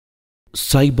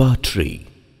SYPA Tree,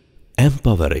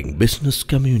 empowering business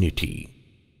community.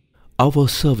 Our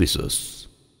services: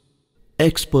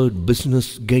 expert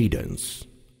business guidance,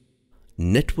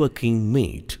 networking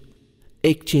meet,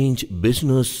 exchange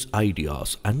business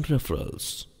ideas and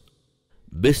referrals,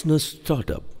 business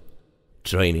startup,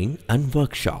 training and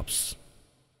workshops,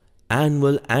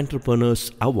 annual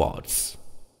entrepreneurs awards,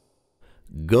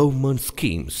 government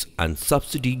schemes and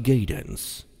subsidy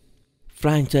guidance,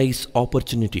 franchise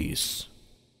opportunities,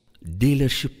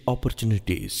 dealership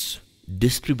opportunities,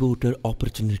 distributor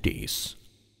opportunities,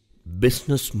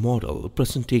 business model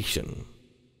presentation,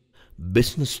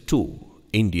 business tour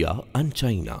India and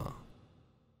China,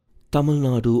 Tamil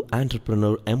Nadu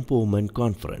Entrepreneur Empowerment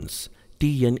Conference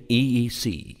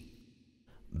TNEEC,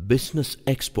 Business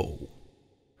Expo,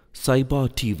 SYPA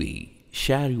TV,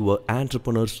 share your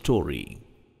entrepreneur story,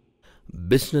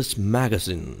 business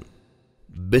magazine,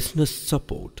 business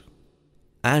support,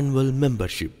 annual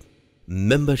membership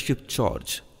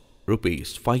charge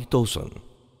rupees 5,000,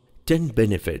 10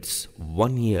 benefits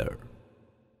 1 year,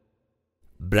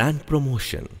 brand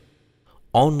promotion,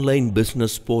 online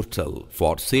business portal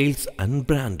for sales and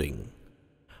branding,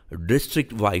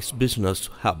 district-wise business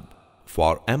hub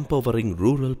for empowering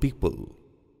rural people,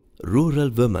 rural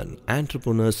women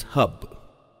entrepreneurs hub,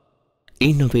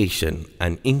 innovation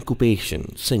and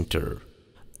incubation center,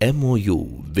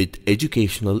 MOU with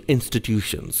educational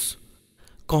institutions.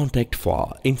 Contact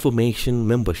for information,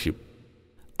 membership,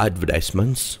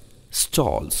 advertisements,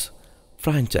 stalls,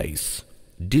 franchise,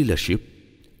 dealership,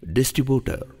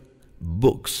 distributor,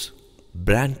 books,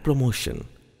 brand promotion,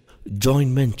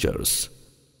 joint ventures.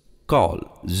 Call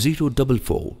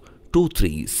 044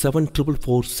 237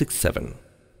 44467,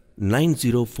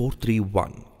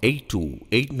 90431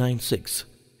 82896,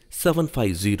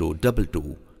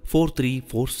 75022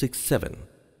 43467,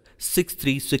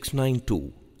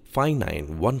 63692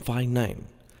 59159.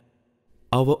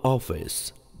 Our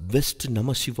office, West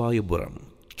Namashivayapuram,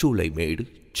 Chulaimed,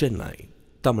 Chennai,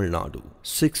 Tamil Nadu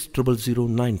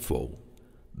 600094.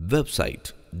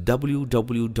 Website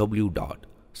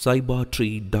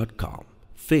www.sypatree.com.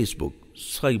 Facebook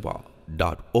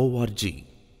sypa.org.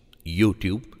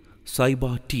 YouTube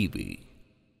SYPA TV.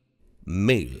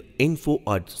 Mail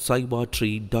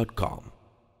info@sypatree.com.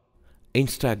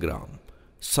 Instagram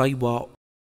SYPA